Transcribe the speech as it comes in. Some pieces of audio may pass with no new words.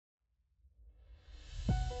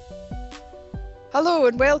Hello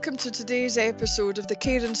and welcome to today's episode of the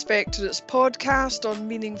Care Inspectorate's podcast on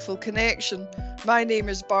meaningful connection. My name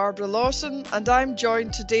is Barbara Lawson and I'm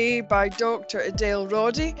joined today by Dr. Adele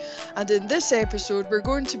Roddy, and in this episode we're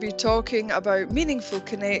going to be talking about meaningful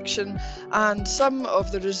connection and some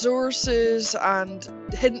of the resources and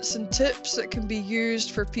hints and tips that can be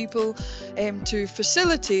used for people to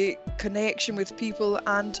facilitate connection with people,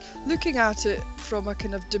 and looking at it from a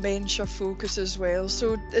kind of dementia focus as well.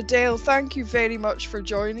 So Adele, thank you very much for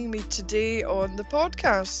joining me today on the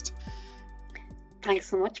podcast. Thanks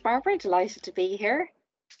so much, Barbara. Delighted to be here.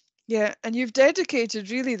 Yeah, and you've dedicated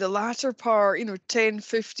really the latter part, 10,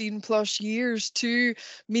 15 plus years to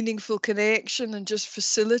meaningful connection and just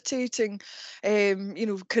facilitating,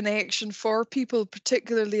 connection for people,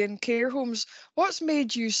 particularly in care homes. What's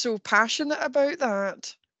made you so passionate about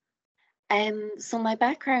that? So my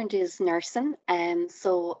background is nursing,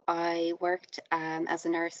 so I worked as a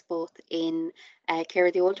nurse both in care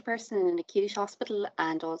of the older person in an acute hospital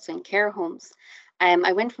and also in care homes.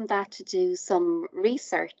 I went from that to do some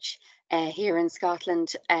research here in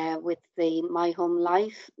Scotland with the My Home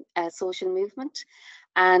Life social movement,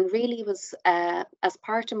 and really was as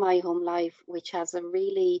part of My Home Life, which has a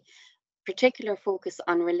really particular focus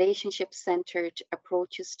on relationship centered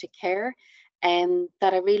approaches to care,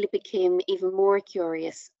 that I really became even more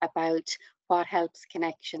curious about what helps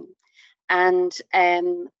connection. And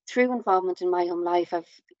through involvement in My Home Life, I've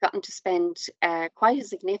gotten to spend quite a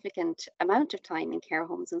significant amount of time in care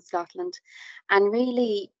homes in Scotland, and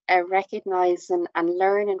really recognizing and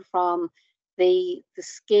learning from the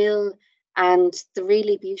skill and the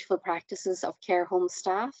really beautiful practices of care home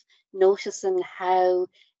staff, noticing how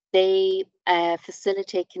they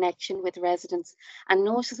facilitate connection with residents, and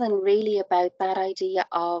noticing really about that idea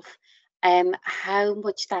of how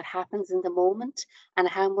much that happens in the moment and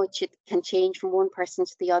how much it can change from one person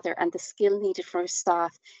to the other, and the skill needed for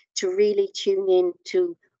staff to really tune in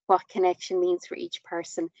to what connection means for each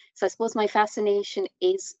person. So I suppose my fascination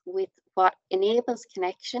is with what enables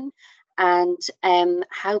connection, and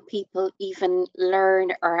how people even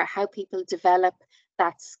learn or how people develop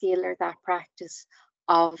that skill or that practice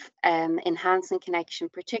of enhancing connection,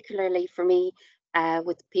 particularly for me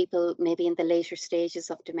with people maybe in the later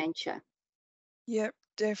stages of dementia. Yep,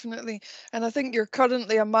 definitely. And I think you're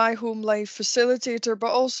currently a My Home Life facilitator,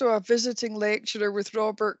 but also a visiting lecturer with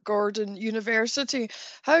Robert Gordon University.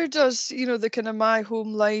 How does, the kind of My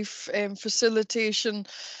Home Life facilitation,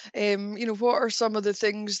 what are some of the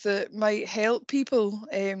things that might help people,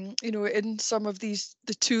 in some of the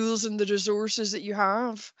tools and the resources that you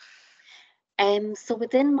have? So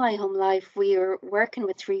within My Home Life, we are working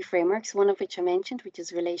with three frameworks, one of which I mentioned, which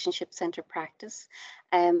is relationship centered practice.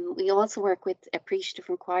 We also work with appreciative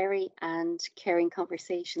inquiry and caring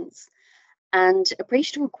conversations. And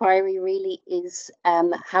appreciative inquiry really is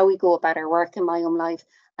how we go about our work in My Home Life.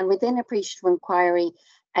 And within appreciative inquiry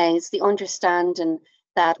is the understanding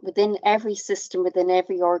that within every system, within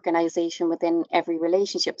every organization, within every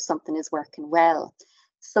relationship, something is working well.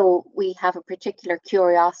 So we have a particular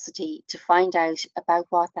curiosity to find out about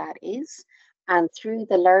what that is, and through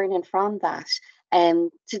the learning from that,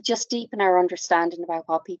 to just deepen our understanding about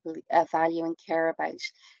what people value and care about.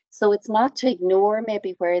 So it's not to ignore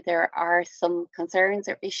maybe where there are some concerns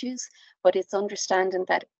or issues, but it's understanding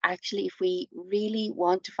that actually, if we really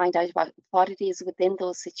want to find out about what it is within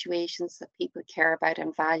those situations that people care about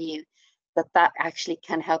and value, that that actually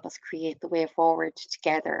can help us create the way forward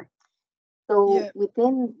together. So Yeah.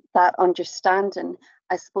 within that understanding,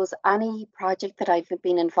 I suppose any project that I've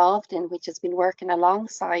been involved in, which has been working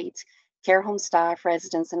alongside care home staff,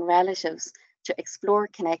 residents, and relatives to explore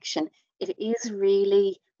connection, it is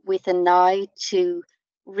really with an eye to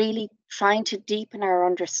really trying to deepen our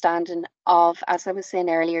understanding of, as I was saying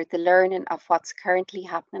earlier, the learning of what's currently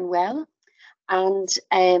happening well, and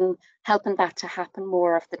helping that to happen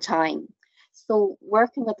more of the time. So,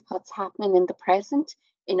 working with what's happening in the present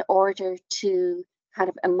in order to kind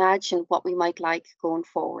of imagine what we might like going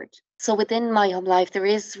forward. So, within My Home Life, there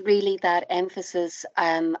is really that emphasis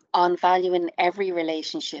on valuing every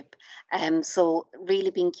relationship. So,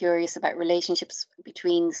 really being curious about relationships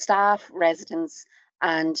between staff, residents,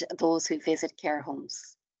 and those who visit care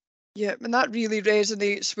homes. Yeah, and that really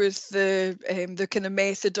resonates with the kind of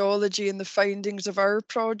methodology and the findings of our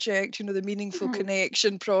project, the Meaningful Mhm.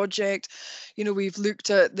 Connection project. We've looked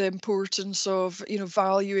at the importance of,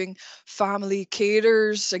 valuing family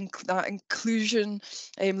carers and that inclusion,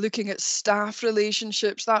 looking at staff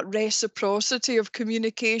relationships, that reciprocity of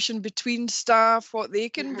communication between staff, what they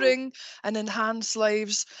can Mhm. bring and enhance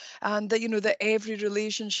lives, and that, that every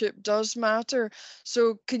relationship does matter.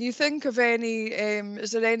 So can you think of any,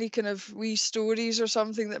 is there any kind kind of wee stories or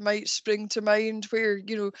something that might spring to mind where,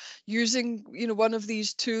 using, one of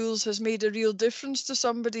these tools has made a real difference to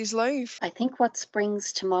somebody's life? I think what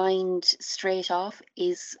springs to mind straight off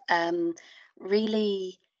is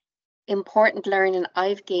really important learning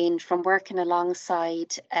I've gained from working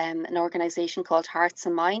alongside an organisation called Hearts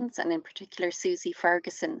and Minds, and in particular Susie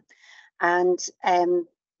Ferguson. And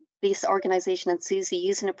this organisation and Susie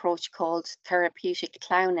use an approach called therapeutic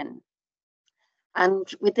clowning. And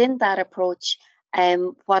within that approach,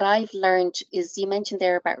 what I've learned is, you mentioned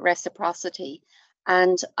there about reciprocity,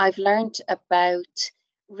 and I've learned about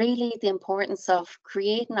really the importance of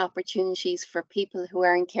creating opportunities for people who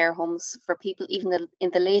are in care homes, for people even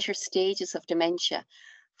in the later stages of dementia,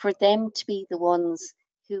 for them to be the ones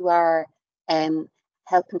who are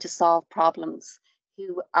helping to solve problems,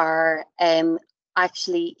 who are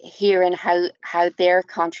actually hearing how they're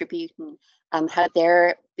contributing, how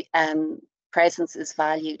their presence is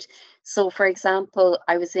valued. So, for example,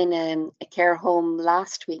 I was in a care home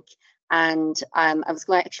last week, and I was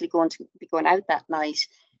actually going to be going out that night.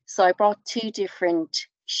 So I brought two different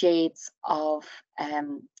shades of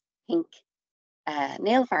pink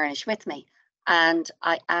nail varnish with me, and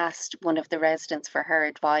I asked one of the residents for her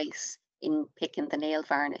advice in picking the nail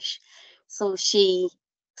varnish. So she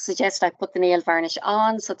suggested I put the nail varnish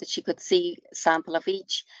on so that she could see a sample of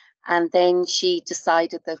each. And then she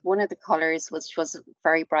decided that one of the colours, which was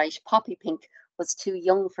very bright poppy pink, was too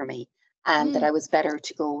young for me, and that I was better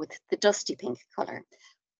to go with the dusty pink colour.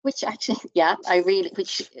 Which actually, yeah,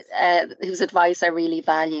 whose advice I really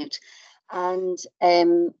valued. And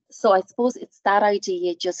so I suppose it's that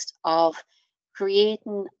idea just of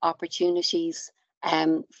creating opportunities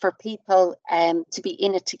for people to be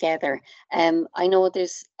in it together. I know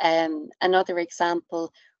there's another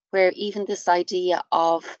example where even this idea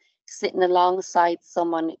of sitting alongside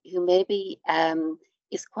someone who maybe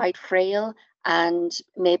is quite frail and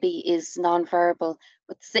maybe is nonverbal,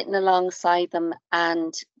 but sitting alongside them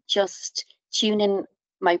and just tuning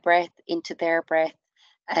my breath into their breath,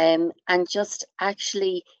 and just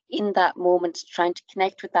actually in that moment trying to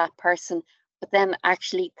connect with that person, but then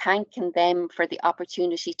actually thanking them for the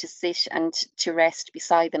opportunity to sit and to rest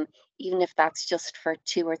beside them, even if that's just for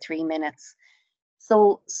 2 or 3 minutes.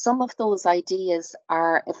 So some of those ideas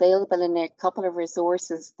are available in a couple of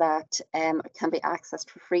resources that can be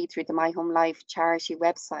accessed for free through the My Home Life charity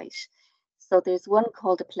website. So there's one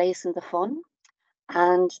called A Place in the Fun,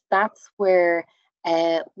 and that's where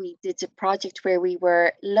we did a project where we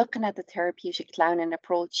were looking at the therapeutic clowning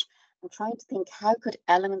approach and trying to think how could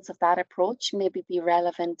elements of that approach maybe be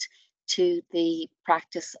relevant to the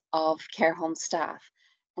practice of care home staff.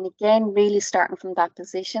 And again, really starting from that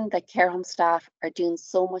position that care home staff are doing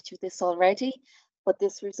so much of this already, but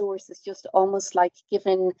this resource is just almost like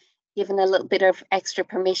giving a little bit of extra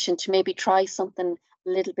permission to maybe try something a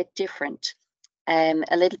little bit different,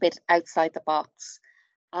 a little bit outside the box.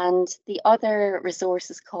 And the other resource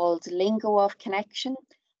is called Lingo of Connection.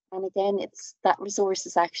 And again, it's that resource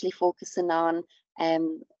is actually focusing on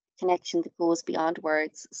connection that goes beyond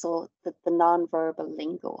words, so the non-verbal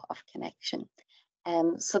lingo of connection.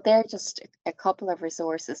 So they're just a couple of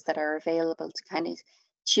resources that are available to kind of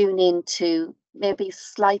tune into maybe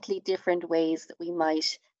slightly different ways that we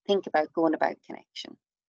might think about going about connection.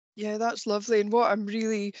 Yeah, that's lovely. And what I'm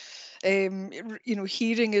really,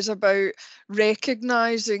 hearing is about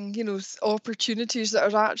recognizing, opportunities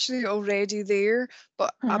that are actually already there,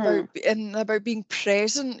 but Mhm. about being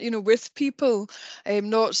present, with people,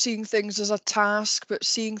 not seeing things as a task, but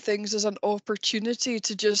seeing things as an opportunity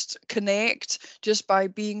to just connect just by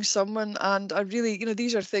being someone. And I really,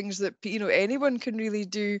 these are things that, anyone can really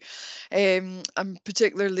do. And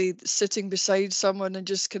particularly sitting beside someone and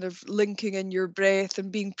just kind of linking in your breath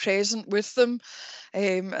and being present with them.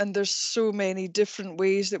 And there's so many different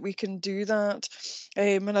ways that we can do that.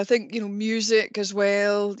 And I think, music as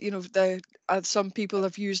well, some people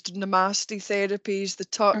have used namaste therapies, the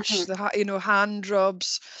touch, Mhm. hand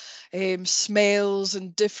rubs, smells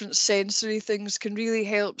and different sensory things can really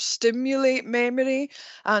help stimulate memory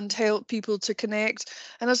and help people to connect.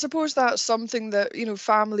 And I suppose that's something that,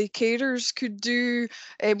 family carers could do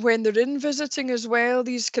when they're in visiting as well.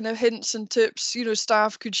 These kind of hints and tips,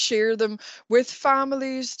 staff could share them with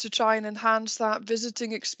families to try and enhance that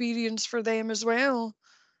visiting experience for them as well.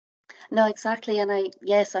 No, exactly. And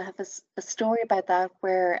yes, I have a story about that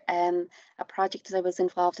where a project that I was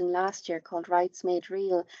involved in last year called Rights Made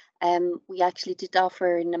Real, we actually did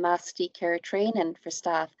offer Namaste care training for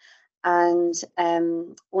staff. And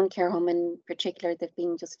one care home in particular, they've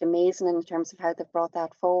been just amazing in terms of how they've brought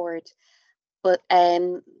that forward. But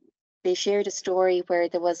they shared a story where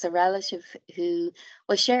there was a relative who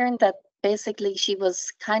was sharing that basically she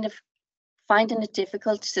was kind of finding it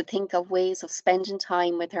difficult to think of ways of spending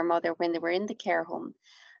time with her mother when they were in the care home.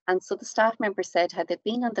 And so the staff member said how they'd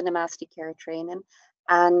been on the Namaste Care training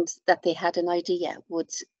and that they had an idea, would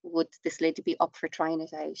this lady be up for trying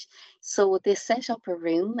it out? So they set up a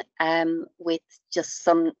room with just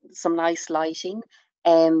some nice lighting,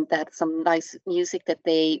 that some nice music that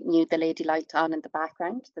they knew the lady liked on in the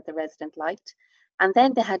background, that the resident liked. And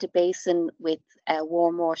then they had a basin with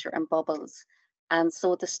warm water and bubbles. And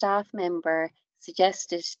so the staff member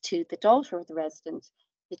suggested to the daughter of the resident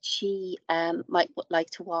that she might like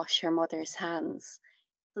to wash her mother's hands.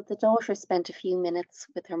 So the daughter spent a few minutes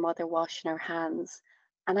with her mother washing her hands.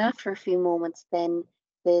 And after a few moments, then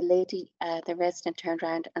the lady, the resident, turned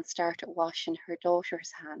around and started washing her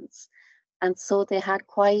daughter's hands. And so they had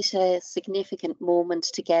quite a significant moment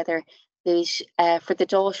together. That for the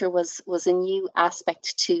daughter was a new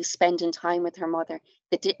aspect to spending time with her mother.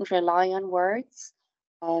 They didn't rely on words,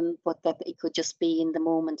 but that they could just be in the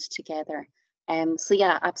moment together. So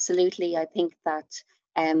yeah, absolutely. I think that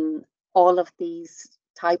um, all of these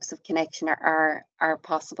types of connection are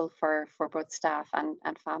possible for both staff and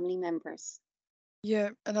family members. Yeah,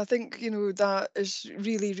 and I think, that is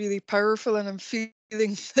really, really powerful, and I'm feeling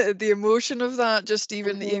the emotion of that, just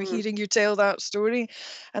even Hmm. hearing you tell that story.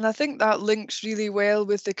 And I think that links really well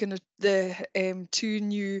with the kind of the two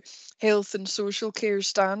new health and social care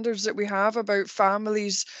standards that we have about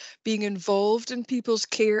families being involved in people's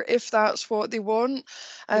care if that's what they want.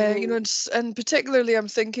 Mm, And particularly I'm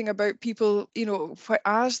thinking about people,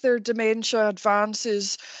 as their dementia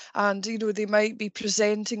advances, and they might be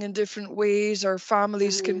presenting in different ways, or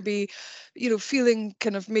families hmm. can be feeling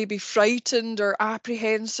kind of maybe frightened or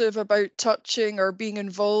apprehensive about touching or being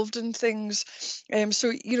involved in things.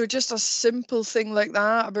 So just a simple thing like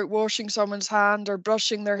that, about washing someone's hand or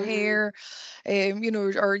brushing their Hmm. hair,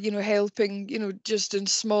 or helping, just in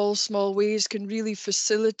small ways, can really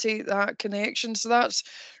facilitate that connection. So that's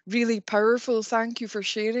really powerful. Thank you for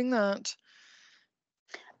sharing that.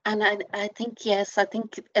 And I think, yes, I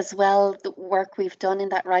think as well, the work we've done in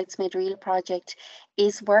that Rights Made Real project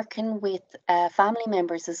is working with family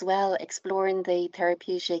members as well, exploring the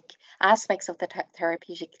therapeutic aspects of the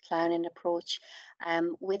therapeutic clowning approach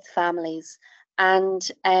with families, and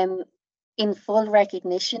in full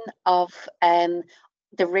recognition of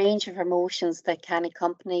the range of emotions that can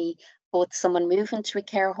accompany both someone moving to a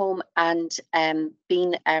care home and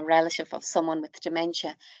being a relative of someone with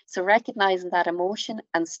dementia. So recognizing that emotion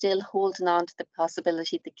and still holding on to the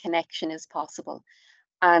possibility the connection is possible,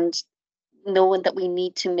 and knowing that we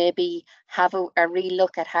need to maybe have a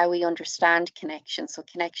relook at how we understand connection, so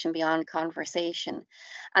connection beyond conversation.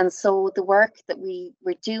 And so the work that we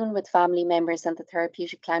were doing with family members and the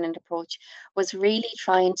therapeutic clowning approach was really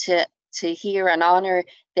trying to hear and honor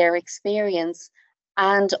their experience,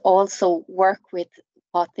 and also work with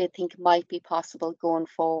what they think might be possible going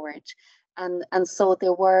forward. And so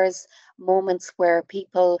there was moments where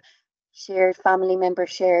family members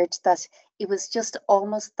shared that it was just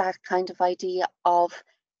almost that kind of idea of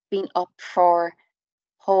being up for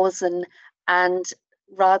pausing, and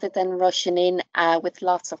rather than rushing in with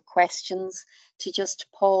lots of questions, to just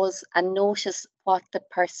pause and notice what the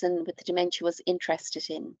person with the dementia was interested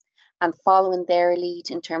in, and following their lead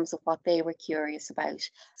in terms of what they were curious about.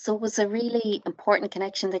 So it was a really important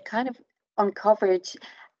connection that kind of uncovered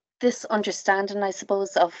this understanding, I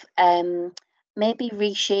suppose, of maybe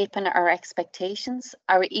reshaping our expectations,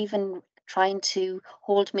 or even trying to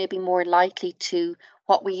hold maybe more lightly to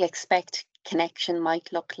what we expect connection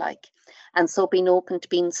might look like. And so being open to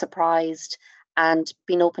being surprised, and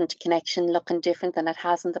being open to connection looking different than it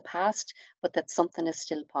has in the past, but that something is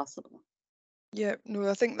still possible. Yeah, no,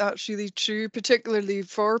 I think that's really true, particularly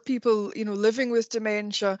for people, living with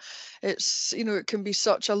dementia. It can be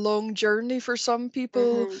such a long journey for some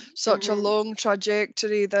people, Hmm. such a Hmm. long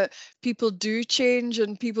trajectory, that people do change,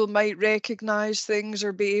 and people might recognize things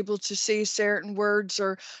or be able to say certain words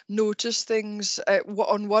or notice things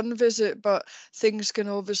on one visit, but things can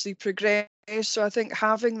obviously progress. So I think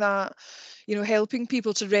having that, helping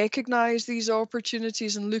people to recognize these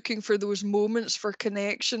opportunities and looking for those moments for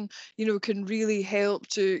connection, can really help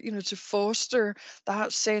to foster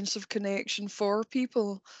that sense of connection for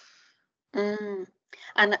people. Mm.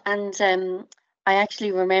 And I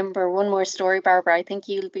actually remember one more story, Barbara. I think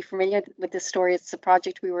you'll be familiar with this story. It's a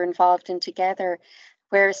project we were involved in together,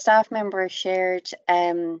 where a staff member shared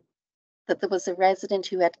that there was a resident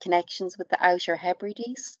who had connections with the Outer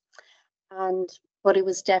Hebrides, and but it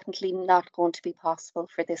was definitely not going to be possible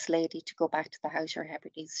for this lady to go back to the Outer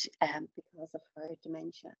Hebrides because of her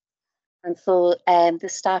dementia. And so the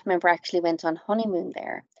staff member actually went on honeymoon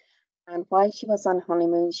there. And while she was on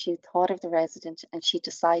honeymoon, she thought of the resident and she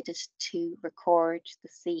decided to record the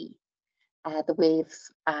sea, the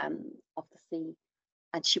waves of the sea.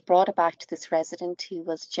 And she brought it back to this resident who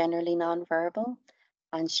was generally non-verbal.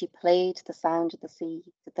 And she played the sound of the sea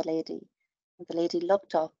to the lady. And the lady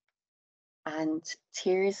looked up and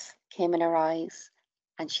tears came in her eyes.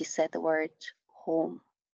 And she said the word home.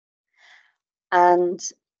 And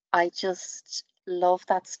I just love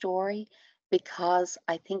that story because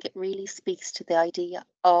I think it really speaks to the idea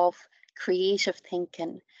of creative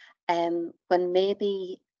thinking. When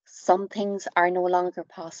maybe some things are no longer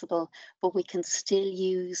possible, but we can still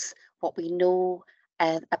use what we know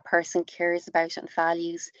a person cares about and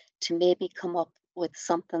values to maybe come up with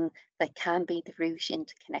something that can be the route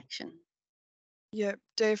into connection. Yeah,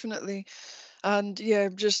 definitely. And yeah,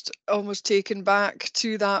 just almost taken back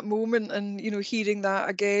to that moment, and hearing that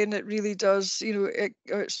again, it really does,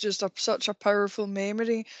 it's just such a powerful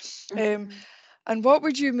memory. um Mhm. and what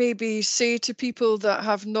would you maybe say to people that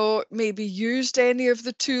have not maybe used any of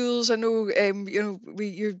the tools? I know,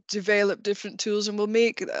 you develop different tools, and we'll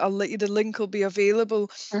make the link will be available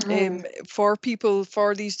Mhm. for people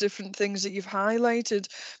for these different things that you've highlighted.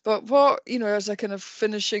 But what, as a kind of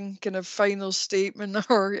finishing, kind of final statement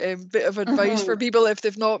or bit of advice for Mhm. people if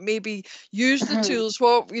they've not maybe used the Mhm. tools,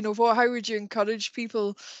 what how would you encourage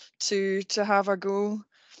people to have a go?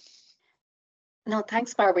 No,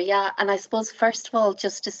 thanks, Barbara. Yeah, and I suppose first of all,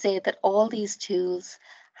 just to say that all these tools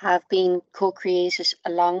have been co-created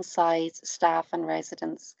alongside staff and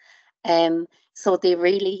residents. So they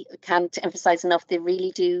really can't emphasize enough, they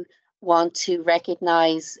really do want to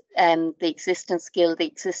recognize the existing skill, the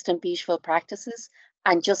existing beautiful practices,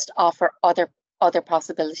 and just offer other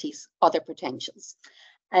possibilities, other potentials.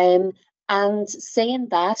 Um, and saying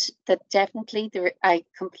that, that definitely there, I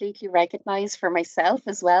completely recognize for myself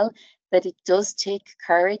as well that it does take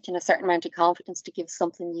courage and a certain amount of confidence to give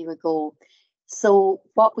something new a go. So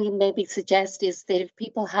what we maybe suggest is that if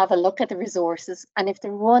people have a look at the resources, and if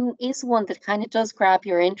there one is one that kind of does grab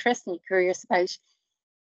your interest and you're curious about,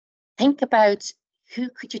 think about who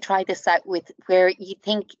could you try this out with where you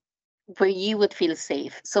think where you would feel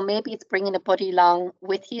safe. So maybe it's bringing a buddy along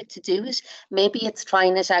with you to do it. Maybe it's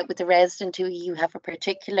trying it out with a resident who you have a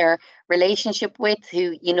particular relationship with,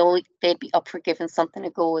 who you know they'd be up for giving something a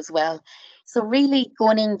go as well. So really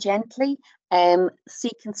going in gently,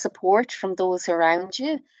 seeking support from those around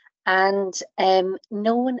you, and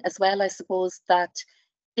knowing as well, I suppose, that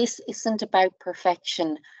this isn't about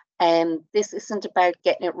perfection. This isn't about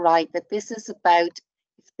getting it right, that this is about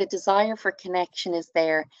if the desire for connection is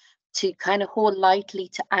there, to kind of hold lightly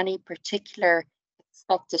to any particular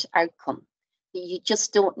expected outcome. You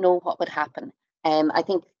just don't know what would happen. I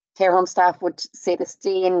think care home staff would say this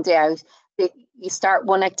day in, day out, that you start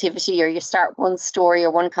one activity or you start one story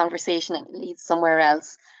or one conversation and it leads somewhere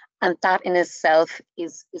else. And that in itself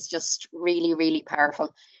is just really, really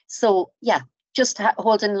powerful. So yeah, just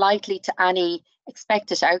holding lightly to any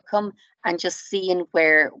expected outcome and just seeing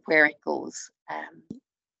where it goes.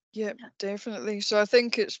 Yep, definitely. So I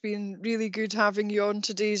think it's been really good having you on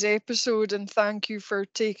today's episode, and thank you for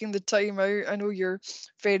taking the time out. I know you're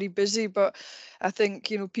very busy, but I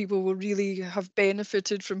think, people will really have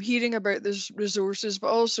benefited from hearing about these resources, but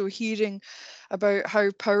also hearing about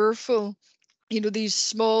how powerful, these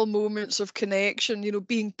small moments of connection,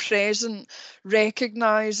 being present,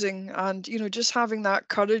 recognizing, and, just having that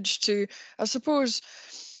courage to, I suppose,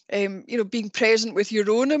 being present with your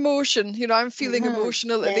own emotion. I'm feeling Mhm.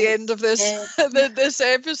 emotional at the end Yes, of this yes. this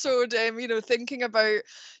episode. Thinking about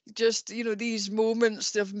just these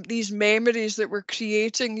moments of these memories that we're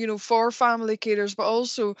creating, for family carers, but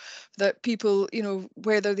also that people,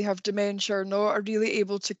 whether they have dementia or not, are really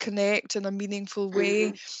able to connect in a meaningful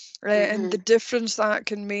way. Mhm. And the Mhm. difference that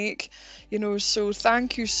can make. So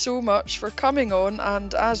thank you so much for coming on,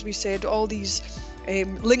 and as we said, all these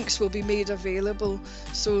links will be made available.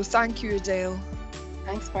 So thank you, Adele.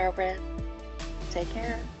 Thanks, Barbara. Take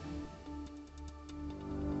care.